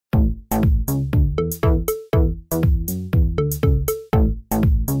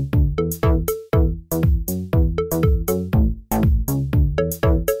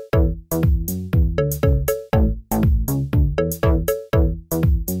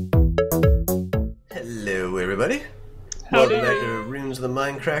everybody. Howdy. Welcome back to Ruins of the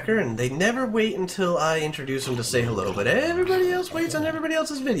MindCracker, and they never wait until I introduce them to say hello, but everybody else waits on everybody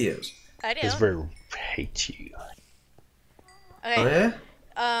else's videos. I do. It's very hate you. Okay. Oh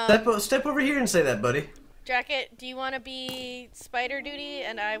yeah? Step over here and say that, buddy. Drakkett, do you want to be spider duty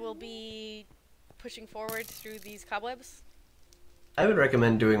and I will be pushing forward through these cobwebs? I would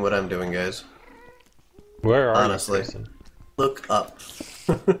recommend doing what I'm doing, guys. Where are Honestly. you, Crysyn? Look up.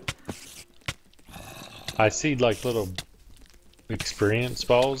 I see like little experience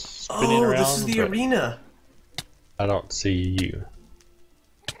balls spinning around. Oh, this is the but arena. I don't see you.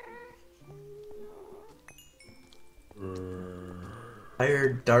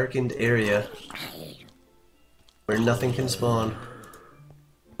 Entire darkened area where nothing can spawn.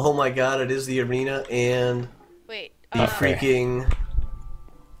 Oh my god, it is the arena and Wait. the freaking...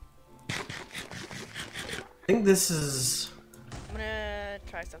 I think this is... I'm gonna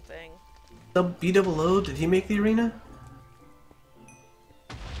try something. The B00, did he make the arena?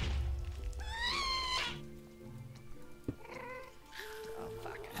 Oh,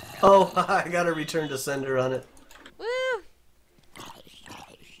 fuck. Oh, I gotta return to sender on it. Woo!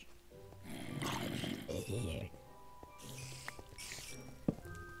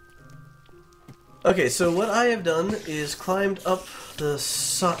 Okay, so what I have done is climbed up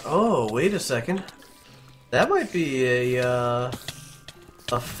the oh, wait a second. That might be a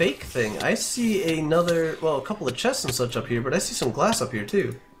fake thing. I see another, well, a couple of chests and such up here, but I see some glass up here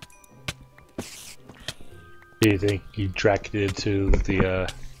too. Do you think you Drakketted to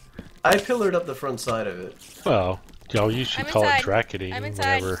the, I pillared up the front side of it. well, y'all usually I'm call inside. it Drakketting, I'm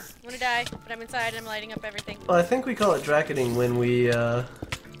inside. whatever. I'm gonna die, but I'm inside and I'm lighting up everything. Well, I think we call it Drakketting when we, Yeah,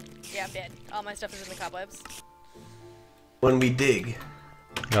 I'm dead. All my stuff is in the cobwebs. when we dig.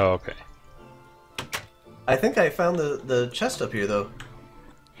 Oh, okay. I think I found the chest up here, though.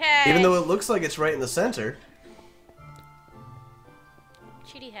 Hey! Even though it looks like it's right in the center.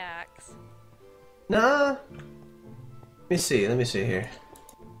 Cheaty hacks. Nah. Let me see here.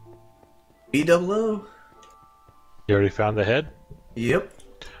 B00. You already found the head? Yep.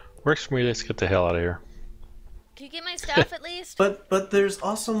 Works for me, let's get the hell out of here. Can you get my stuff at least? But there's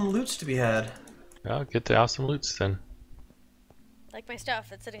awesome loots to be had. Well, get the awesome loots then. Like my stuff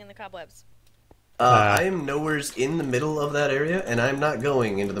that's sitting in the cobwebs. I am nowheres in the middle of that area, and I'm not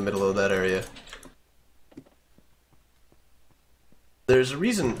going into the middle of that area. There's a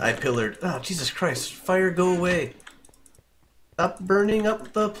reason I pillared. Oh, Jesus Christ. Fire, go away. Stop burning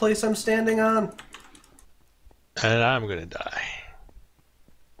up the place I'm standing on. And I'm gonna die.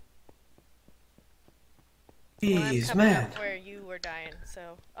 Well, I'm Jeez, coming man. up where you were dying,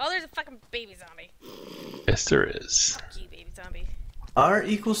 so... Oh, there's a fucking baby zombie. Yes, there is. Fuck you, baby zombie. R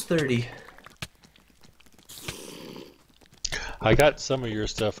equals 30. I got some of your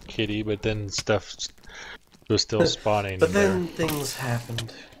stuff, Kitty, but then stuff was still spawning But in then there. things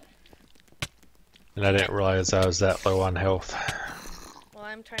happened. And I didn't realize I was that low on health. Well,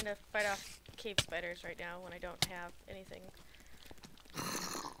 I'm trying to fight off cave spiders right now when I don't have anything.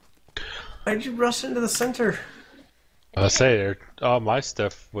 Why'd you rush into the center? I'll say, all my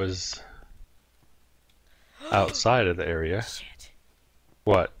stuff was outside of the area. Shit.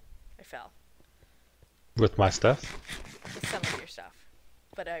 What? I fell. With my stuff? With some of your stuff.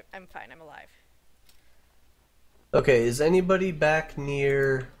 But I'm fine, I'm alive. Okay, is anybody back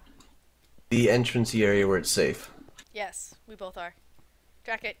near the entrance area where it's safe? Yes, we both are.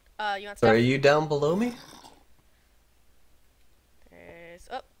 Drakkett, you want So stuff? are you down below me? There's...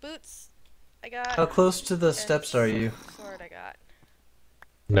 Oh, boots! I got... How close to the and steps are you? Sword I got.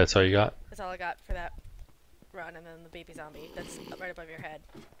 That's all you got? That's all I got for that run, and then the baby zombie. That's right above your head.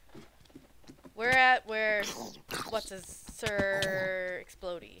 We're at where... What's his... Sir...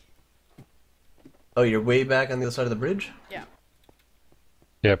 Explodey. Oh, you're way back on the other side of the bridge? Yeah.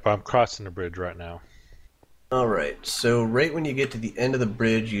 Yep, I'm crossing the bridge right now. Alright, so right when you get to the end of the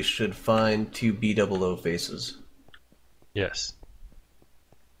bridge, you should find two B00 faces. Yes.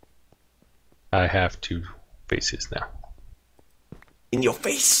 I have 2 faces now. In your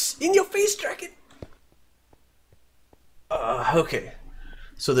face! In your face, Drakkett! Okay.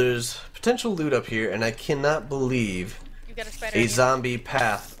 So there's potential loot up here, and I cannot believe You got a spider. a in you. zombie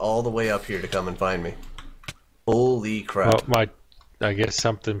path all the way up here to come and find me. Holy crap. Well, I guess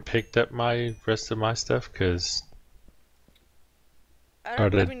something picked up my rest of my stuff, because... I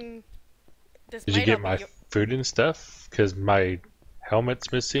did mean... This Did you might get help my you. food and stuff? Because my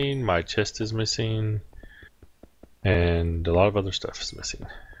helmet's missing, my chest is missing, and a lot of other stuff is missing.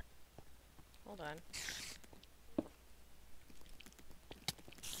 Hold on.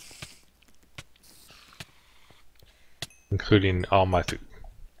 Including all my food.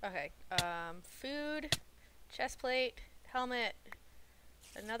 Okay. Food, Chest plate, helmet,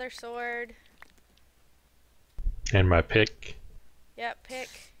 another sword. And my pick. Yep, pick.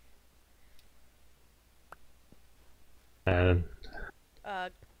 And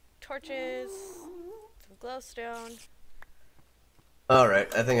Torches, some glowstone.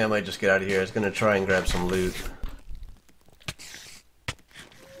 Alright, I think I might just get out of here. I was gonna try and grab some loot.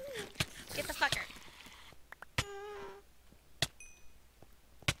 Get the fucker.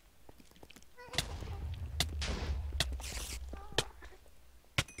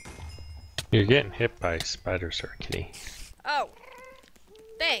 you're getting hit by spiders, sir, kitty. Oh,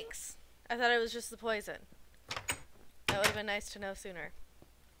 thanks. I thought it was just the poison. That would have been nice to know sooner.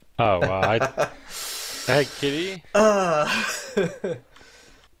 Oh, well, Hey, kitty.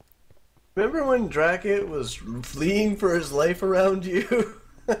 Remember when Drakkett was fleeing for his life around you?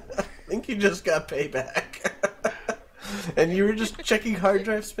 I think you just got payback. And you were just checking hard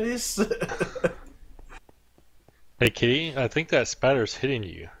drive space? Hey, kitty. I think that spider's hitting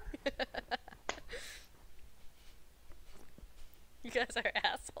you. You guys are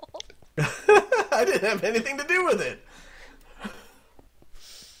assholes. I didn't have anything to do with it.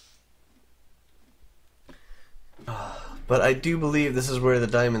 But I do believe this is where the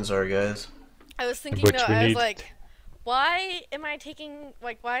diamonds are, guys. I was thinking Which though, we I was need- like, why am I taking,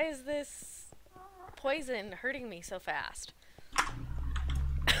 like, why is this poison hurting me so fast?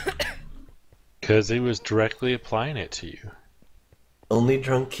 Because he was directly applying it to you. Only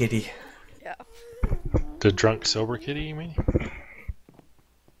drunk kitty. Yeah. The drunk sober kitty, you mean?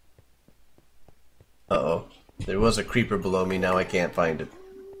 Uh-oh. There was a creeper below me, now I can't find it.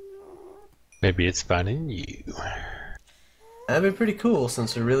 Maybe it's finding you. That'd be pretty cool,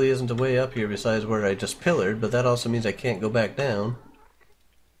 since there really isn't a way up here besides where I just pillared, but that also means I can't go back down.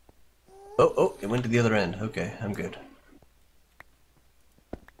 Oh, it went to the other end. Okay, I'm good.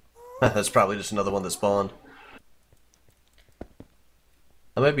 That's probably just another one that spawned.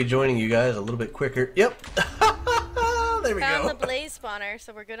 I might be joining you guys a little bit quicker. Yep! There we Found go. the blaze spawner,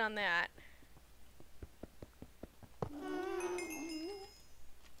 so we're good on that.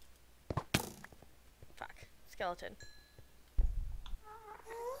 Fuck. Skeleton.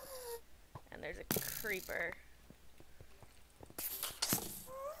 And there's a creeper.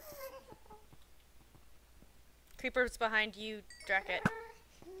 Creeper's behind you, Drakkett.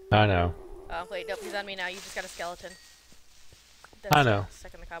 I know. Oh, wait, nope, he's on me now. You just got a skeleton. I know.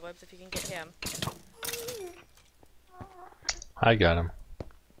 Stuck in the cobwebs, if you can get him. I got him.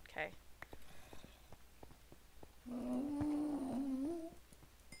 Okay.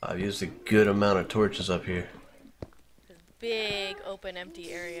 I've used a good amount of torches up here. This big, open,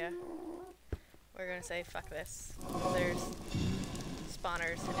 empty area. We're gonna say, fuck this. There's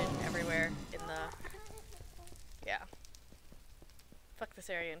spawners hidden everywhere in the... Yeah. Fuck this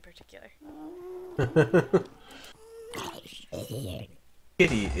area in particular.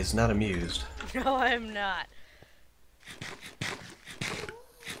 Kitty is not amused. No, I'm not.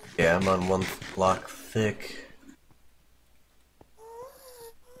 Yeah, I'm on one block thick.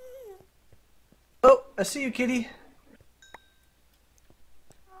 Oh, I see you, kitty.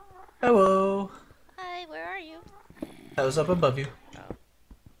 Hello. Hi, where are you? I was up above you. Oh.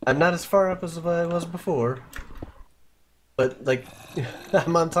 I'm not as far up as I was before. But, like,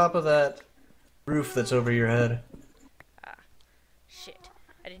 I'm on top of that roof that's over your head. Ah. Shit.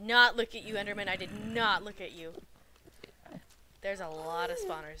 I did not look at you, Enderman. I did not look at you. There's a lot of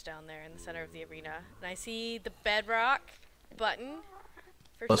spawners down there in the center of the arena. And I see the bedrock button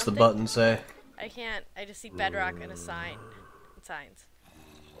for What's something. the button say? I can't. I just see bedrock and a sign. And signs.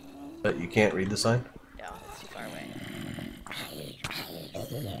 But you can't read the sign? No, it's too far away.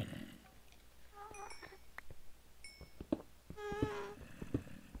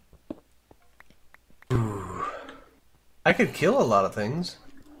 Ooh. I could kill a lot of things.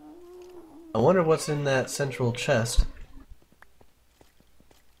 I wonder what's in that central chest.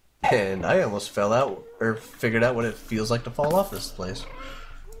 And I almost fell out, or figured out what it feels like to fall off this place.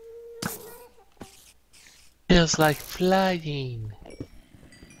 Feels like flying.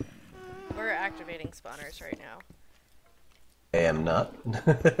 We're activating spawners right now. I am not.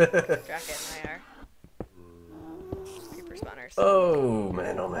 Drakkett and I are. Creeper spawners. Oh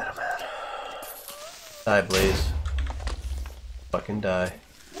man, oh man, oh man. Die, Blaze. Fucking die.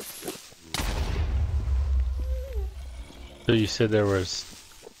 So you said there was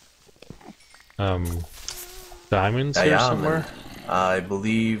diamonds here Diamond. somewhere? I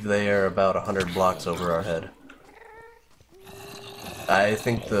believe they are about 100 blocks over our head. I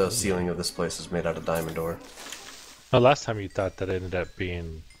think the ceiling of this place is made out of diamond ore. Oh, last time you thought that ended up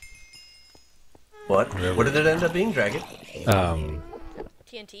being What? What did it end up being, Drakkett?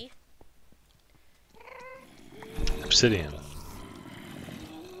 TNT. obsidian.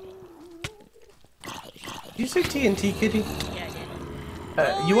 Did you say TNT, Kitty? Yeah,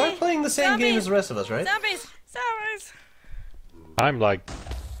 I did. You are playing the same game as the rest of us, right? Zombies! Zombies! I'm like,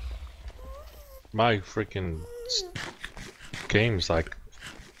 my freaking game's like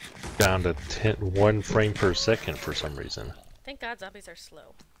down to 1 frame per second for some reason. Thank God zombies are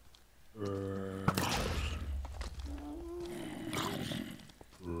slow. I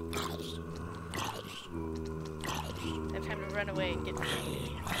have time to run away and get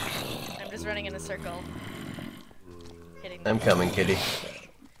food. I'm just running in a circle. Hitting them. I'm coming, Kitty.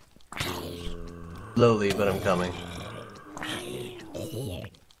 Slowly, but I'm coming.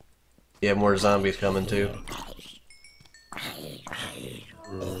 Yeah, more zombies coming too.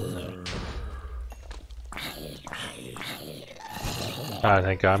 I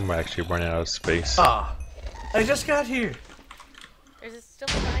think I'm actually running out of space. Ah! I just got here! There's still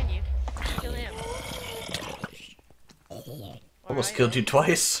behind you. Kill him. Almost killed you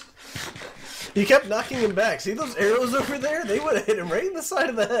twice. You kept knocking him back. See those arrows over there? They would have hit him right in the side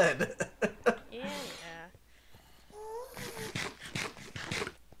of the head. Yeah.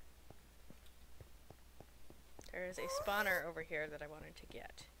 There's a spawner over here that I wanted to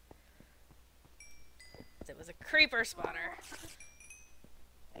get. It was a creeper spawner.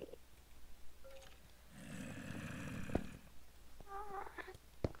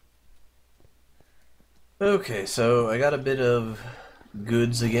 Okay, so I got a bit of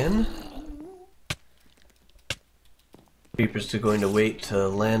goods again. Creepers are going to wait to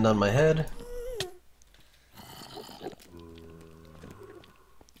land on my head.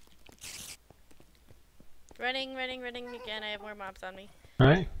 Running again. I have more mobs on me.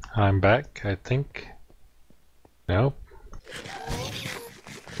 Alright, I'm back, I think. Nope. I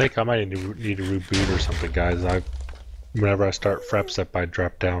think I might need to reboot or something, guys. Whenever I start fraps up, I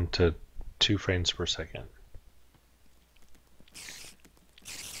drop down to 2 frames per second.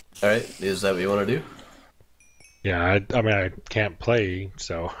 Alright, is that what you want to do? Yeah, I mean, I can't play,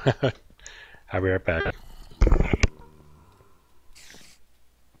 so I'll be right back.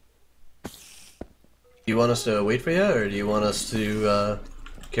 Do you want us to wait for you, or do you want us to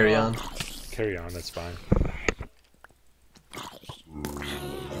carry on? Carry on, that's fine.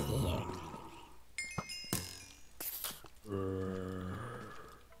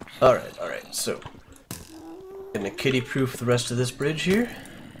 Alright, so gonna kitty-proof the rest of this bridge here.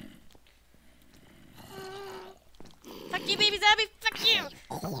 Fuck you, baby zombies! Fuck you!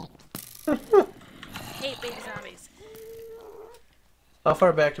 I hate baby zombies. How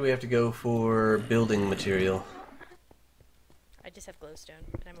far back do we have to go for building material? I just have glowstone,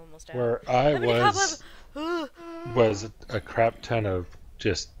 and I'm almost out. Where I How many was a crap ton of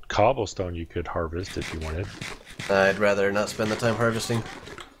just cobblestone you could harvest if you wanted. I'd rather not spend the time harvesting.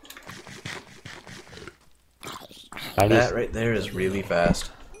 That right there is really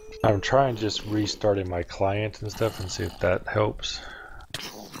fast. I'm trying just restarting my client and stuff and see if that helps.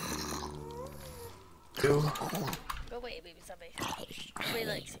 Go. Go away, baby zombie. Nobody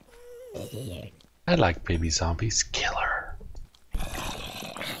likes you. I like baby zombies. Killer.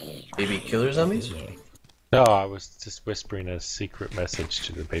 Baby killer zombies? No, I was just whispering a secret message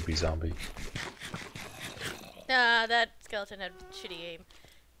to the baby zombie. Nah, that skeleton had shitty aim.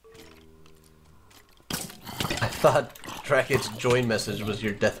 I thought Drakkett's join message was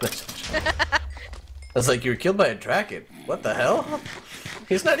your death message. I was like, you were killed by a Drakkett. What the hell?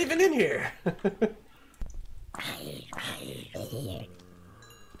 He's not even in here.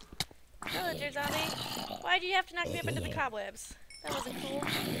 Villager zombie, why'd you have to knock me up into the cobwebs? That wasn't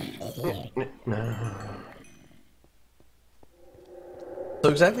cool. No. So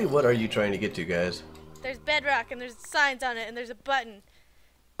exactly what are you trying to get to, guys? There's bedrock and there's signs on it and there's a button.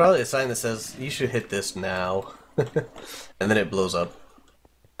 Probably a sign that says, you should hit this now. And then it blows up.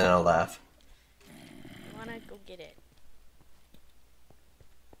 And I'll laugh. I wanna go get it.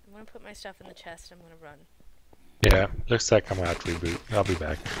 I'm gonna put my stuff in the chest. I'm gonna run. Yeah, looks like I'm gonna have to reboot. I'll be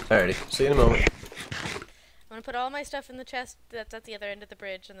back. Alrighty, see you in a moment. I'm gonna put all my stuff in the chest that's at the other end of the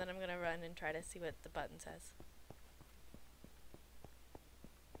bridge, and then I'm gonna run and try to see what the button says.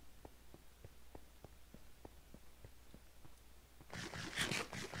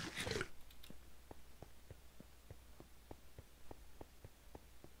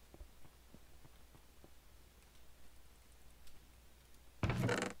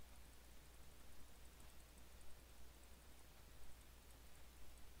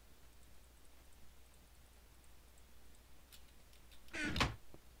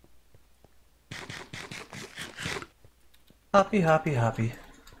 Hoppy, hoppy, hoppy.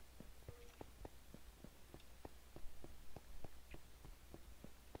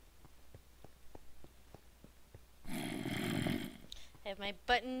 have my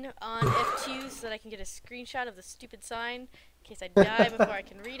button on F2 so that I can get a screenshot of the stupid sign in case I die before I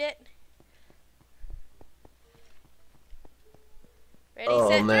can read it. Ready, Oh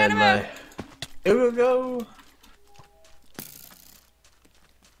set, man, Geronimo! Here we go!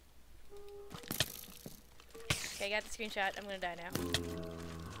 Okay, I got the screenshot. I'm gonna die now.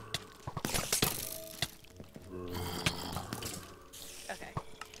 Okay.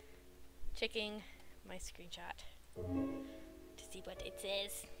 Checking my screenshot to see what it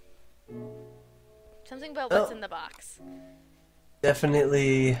says. Something about what's in the box.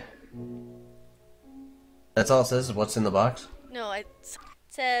 Definitely. That's all it says, is what's in the box? No, it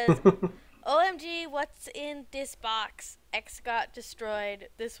says, OMG, what's in this box? X got destroyed.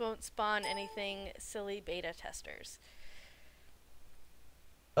 This won't spawn anything. Silly beta testers.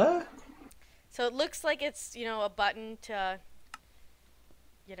 So it looks like it's, you know, a button to,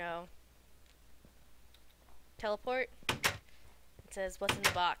 you know, teleport. It says, what's in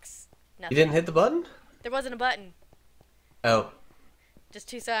the box? Nothing. You didn't hit the button? There wasn't a button. Oh. Just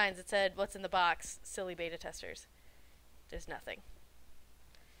two signs. It said, what's in the box? Silly beta testers. There's nothing.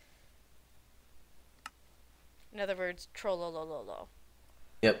 In other words, trollolololo.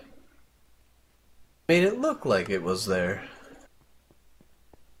 Yep. Made it look like it was there.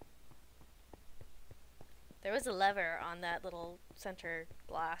 There was a lever on that little center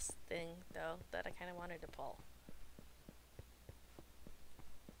glass thing, though, that I kind of wanted to pull.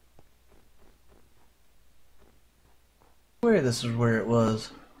 This is where it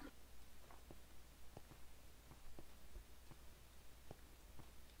was.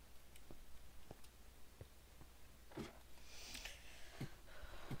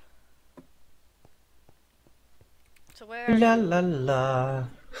 So where are La you? la la.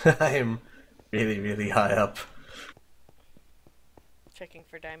 I am really, really high up. Checking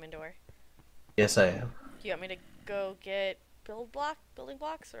for diamond ore. Yes, I am. Do you want me to go get building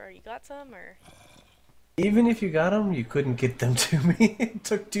blocks, or you got some, or? Even if you got them, you couldn't get them to me. It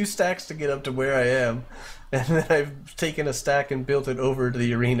took 2 stacks to get up to where I am. And then I've taken a stack and built it over to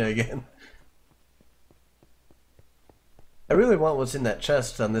the arena again. I really want what's in that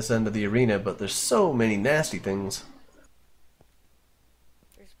chest on this end of the arena, but there's so many nasty things.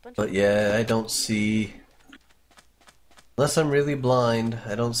 There's a bunch But of yeah, I don't see... Unless I'm really blind,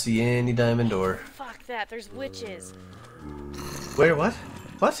 I don't see any diamond ore. Fuck that, there's witches. Where, what?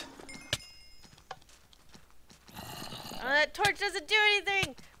 What? Oh, that torch doesn't do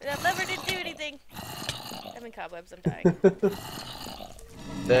anything! That lever didn't do anything! I'm in cobwebs, I'm dying.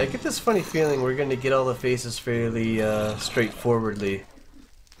 I get this funny feeling we're going to get all the faces fairly straightforwardly.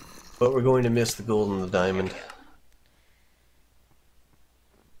 But we're going to miss the gold and the diamond.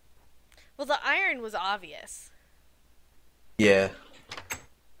 Well, the iron was obvious. Yeah.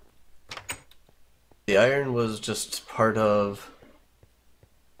 The iron was just part of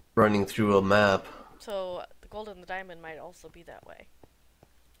running through a map. So, the gold and the diamond might also be that way.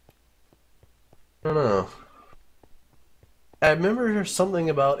 I don't know. I remember something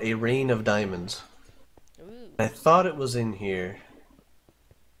about a rain of diamonds. Ooh. I thought it was in here.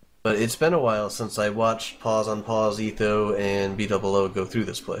 But it's been a while since I watched Pause on Pause, Etho, and B-double-O go through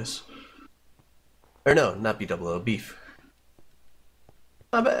this place. Or no, not B-double-O, Beef.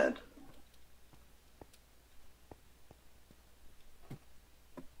 My bad.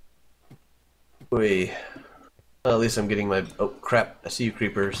 Wait. Well, at least I'm getting my... Oh, crap. I see you,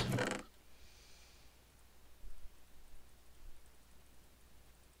 creepers.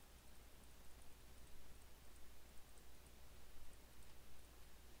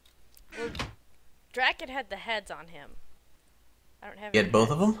 Well, Drakkett had the heads on him. I don't have You any had both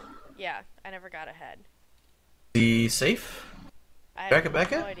of heads. them? Yeah, I never got a head. The safe? I Drakkett have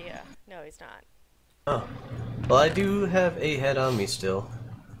back no at? idea. No, he's not. Oh. Well, I do have a head on me still.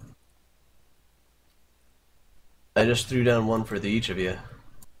 I just threw down one for each of you.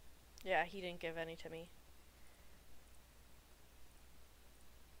 Yeah, he didn't give any to me.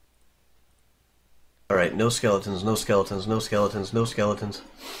 Alright, no skeletons, no skeletons, no skeletons, no skeletons.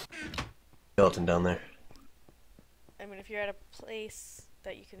 Skeleton down there. I mean, if you're at a place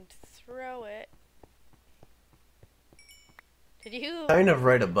that you can throw it. Did you Kind of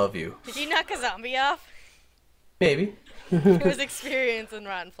right above you. Did you knock a zombie off? Maybe. It was experience in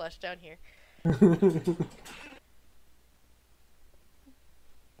rotten flesh down here.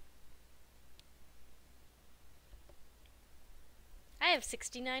 I have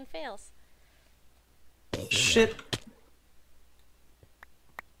 69 fails. Shit.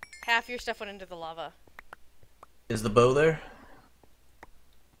 Half your stuff went into the lava. Is the bow there?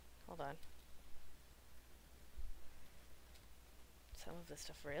 Hold on. Some of this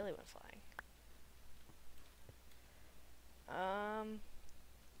stuff really went flying.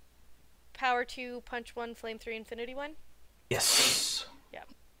 Power 2, Punch 1, Flame 3, Infinity 1? Yes. Yep.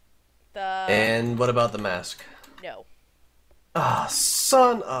 And what about the mask? No. Ah,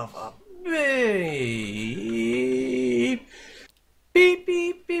 son of a beep. Beep,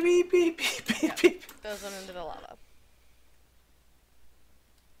 beep, beep, beep, beep, beep, beep, beep. Those went into the lava.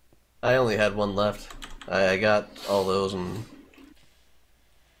 I only had one left. I got all those and...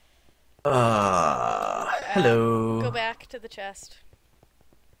 hello. Go back to the chest.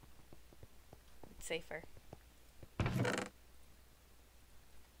 It's safer.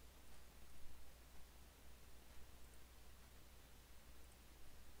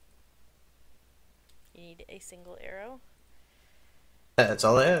 You need a single arrow. That's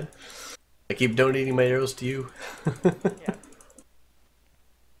all I had. I keep donating my arrows to you. Yeah.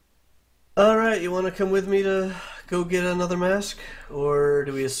 Alright, you want to come with me to go get another mask? Or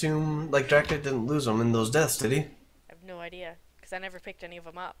do we assume, like, Drakkett didn't lose them in those deaths, did he? I have no idea, because I never picked any of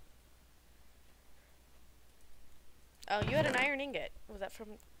them up. Oh, you had an iron ingot. Was that from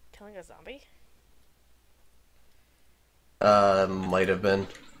killing a zombie? Might have been.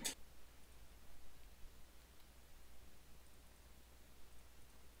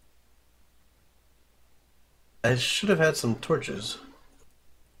 I should have had some torches.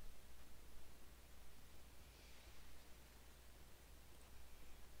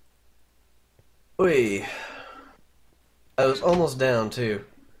 Oi. I was almost down, too.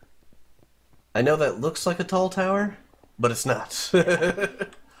 I know that looks like a tall tower, but it's not.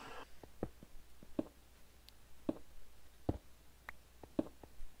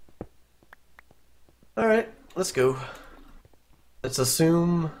 Alright, let's go. Let's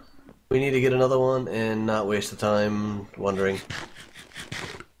assume we need to get another one and not waste the time wondering.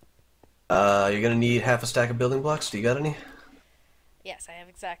 You're gonna need half a stack of building blocks. Do you got any? Yes, I have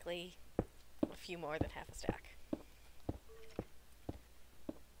exactly a few more than half a stack.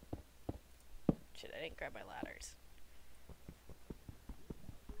 Shit, I didn't grab my ladders.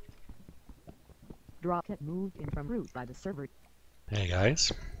 Drakkett moved in from route by the server. Hey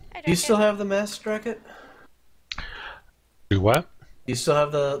guys. Hi, Do you Drakkett. still have the mask, Drakkett? Do what? Do you still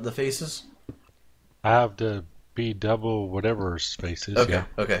have the faces? I have the B double whatever spaces. Okay, Yeah.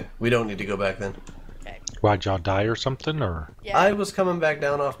 okay. We don't need to go back then. Okay. Why'd y'all die or something, or? Yeah. I was coming back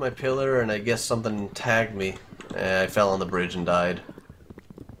down off my pillar and I guess something tagged me. I fell on the bridge and died.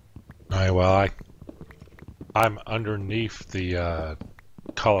 Alright, well, I'm underneath the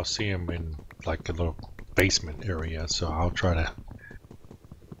Coliseum in like a little basement area, so I'll try to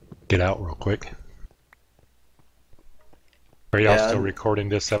get out real quick. Are y'all Yeah, still I'm- recording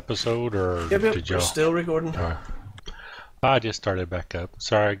this episode, or Yep, did we're y'all? still recording. Alright. I just started back up.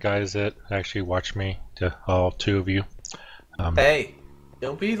 Sorry, guys that actually watched me, to all two of you. Hey,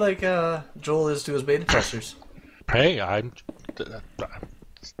 don't be like Joel is to his beta testers. Hey, I'm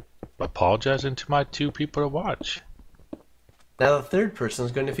apologizing to my two people to watch. Now the third person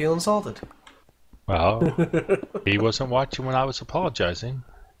is going to feel insulted. Well, he wasn't watching when I was apologizing.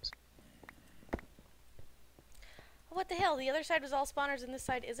 What the hell? The other side was all spawners and this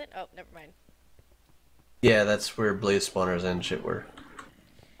side isn't? Oh, never mind. Yeah, that's where blaze spawners and shit were.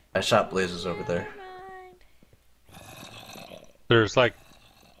 I shot blazes over there. Never mind. There's like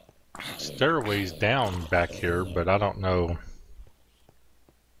stairways down back here, but I don't know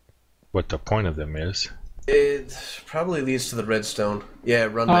what the point of them is. It probably leads to the redstone. Yeah,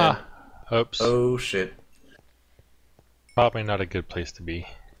 run, man. Oops. Oh, shit. Probably not a good place to be.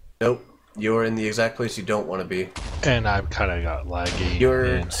 Nope. You're in the exact place you don't want to be. And I've kind of got laggy.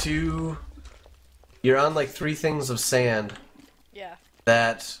 You're on like 3 things of sand Yeah.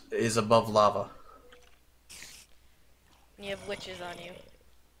 that is above lava. And you have witches on you.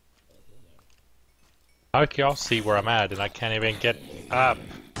 How can y'all see where I'm at, and I can't even get up?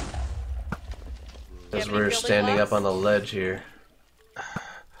 Because have any we're building standing blocks? up on a ledge here.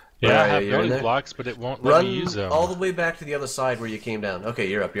 Yeah, Where I are have you? You're in building there? blocks, but it won't let Run me use them. all the way back to the other side where you came down. Okay,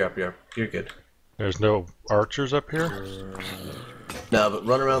 you're up. You're good. There's no archers up here? No, but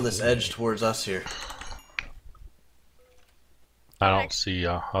run around this edge towards us here. I don't see,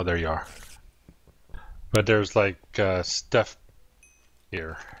 oh, there you are. But there's like, stuff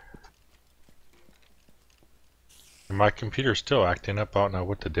here. And my computer's still acting up. I don't know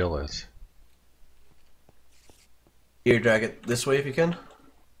what the deal is. Here, drag it this way if you can.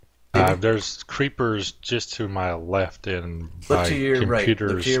 There's creepers just to my left, and Look my to your right. Look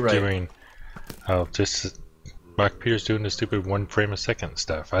computer's to your right. doing, my computer's doing the stupid 1 frame a second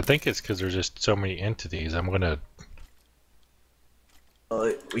stuff. I think it's because there's just so many entities. I'm gonna,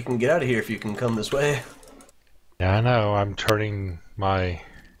 Well, we can get out of here if you can come this way. yeah, I know, I'm turning my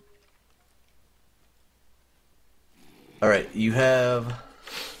Alright, you have...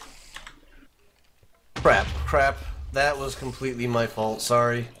 Crap. That was completely my fault,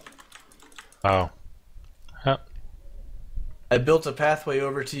 sorry. Oh. Huh. I built a pathway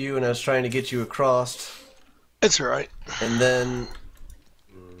over to you and I was trying to get you across. It's alright. And then...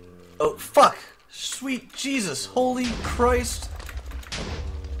 Oh, fuck! Sweet Jesus, holy Christ!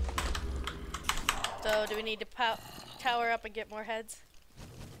 So, do we need to tower up and get more heads?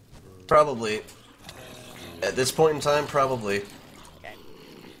 Probably. At this point in time, probably. Okay.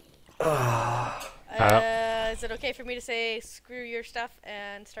 Ah. Is it okay for me to say screw your stuff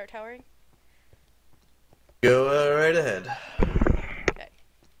and start towering? Go right ahead. Okay.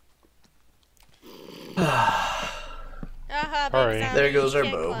 Aha, baby Sorry. zombie, There goes you our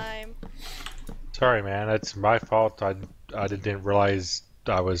can't bow. climb. Sorry, man. That's my fault. I didn't realize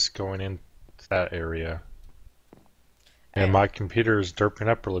I was going into that area. And my computer is derping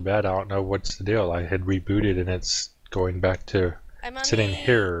up really bad. I don't know what's the deal. I had rebooted and it's going back to I'm on sitting the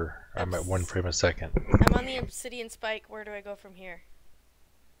here. I'm at 1 frame a second. I'm on the obsidian spike. Where do I go from here?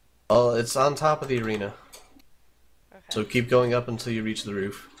 Oh, it's on top of the arena. Okay. So keep going up until you reach the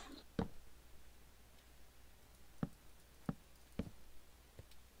roof.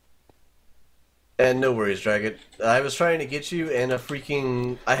 And no worries, Drakkett. I was trying to get you and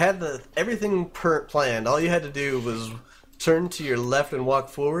I had everything planned. All you had to do was turn to your left and walk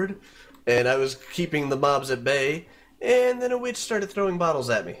forward, and I was keeping the mobs at bay, and then a witch started throwing bottles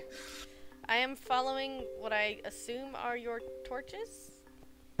at me. I am following what I assume are your torches?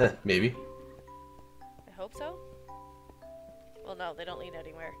 Maybe. I hope so. Well, no, they don't lead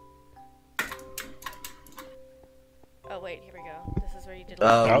anywhere. Oh, wait, here we go. This is where you did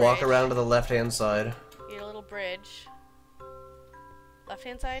a little Walk bridge. around to the left-hand side. You did a little bridge.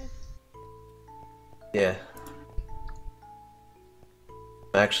 Left-hand side? Yeah.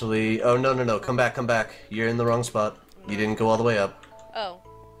 Actually, oh no, come back. You're in the wrong spot. You didn't go all the way up. Oh.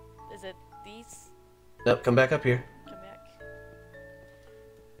 Is it these? Nope, come back up here. Come back.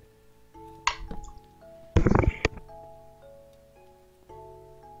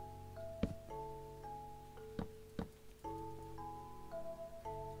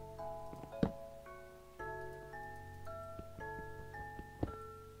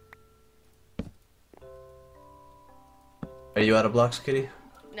 Are you out of blocks, kitty?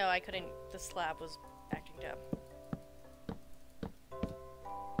 No, I couldn't. The slab was acting dumb.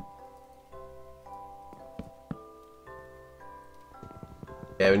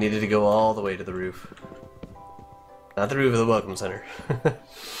 Yeah, we needed to go all the way to the roof. Not the roof of the Welcome Center.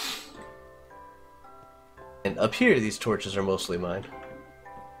 And up here, these torches are mostly mine.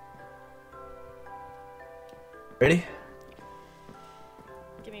 Ready?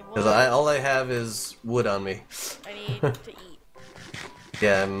 Give me one. Because all I have is wood on me. I need to eat.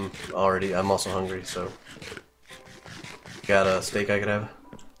 Yeah, I'm also hungry, so... Got a steak I could have?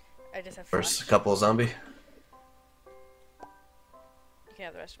 I just have Or flesh. a couple of zombie? You can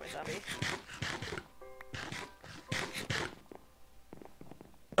have the rest of my zombie.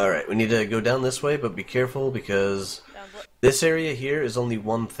 Alright, we need to go down this way, but be careful because... Down This area here is only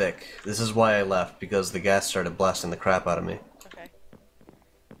 1 thick. This is why I left, because the gas started blasting the crap out of me. Okay.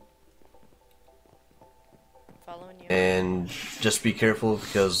 Following you. And just be careful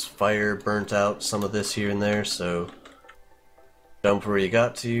because fire burnt out some of this here and there, so jump where you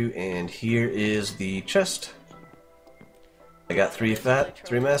got to, and here is the chest. I got 3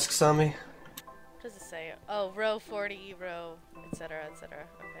 masks on me. What does it say? Oh, row 40, row, etc., etc.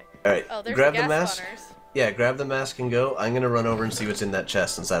 Okay. Alright, Oh, there's grab the the gas mask. spawners. Yeah, grab the mask and go. I'm gonna run over and see what's in that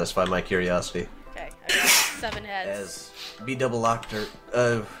chest and satisfy my curiosity. Okay, I got 7 heads. As be double locked or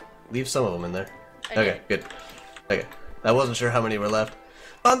leave some of them in there. I Okay, did. good. Okay, I wasn't sure how many were left.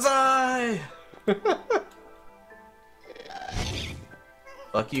 Banzai!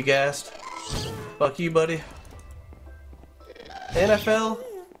 Fuck you, Gast. Fuck you, buddy. And I fell.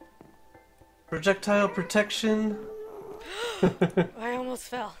 Projectile protection. I almost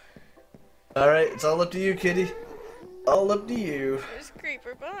fell. Alright, it's all up to you, kitty. All up to you. There's a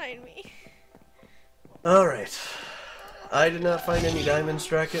creeper behind me. Alright. I did not find any diamonds,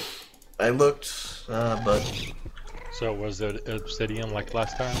 Drakkett. I looked, but... So was it obsidian like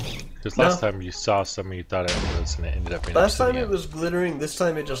last time? Because last time you saw some and you thought it was, and it ended up being Last obsidian. time it was glittering, this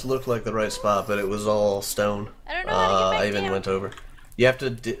time it just looked like the right spot, but it was all stone. I don't know how to get back I even down. went over. You have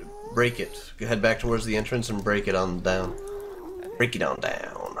to break it. Head back towards the entrance and break it on down. Break it on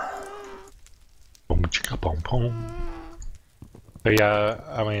down. Boom, chicka, boom, boom. But yeah,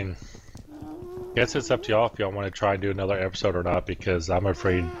 I mean, guess it's up to y'all if y'all want to try and do another episode or not, because I'm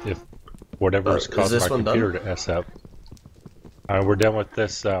afraid if whatever is is causing this my one computer to S up. We're done with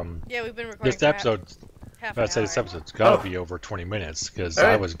this. Yeah, we've been recording This episode. half an I'd say hour. this episode's gotta be over 20 minutes, because I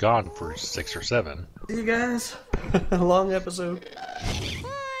Alright. was gone for 6 or 7. See you guys. Long episode.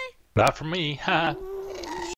 Bye! Not for me, ha!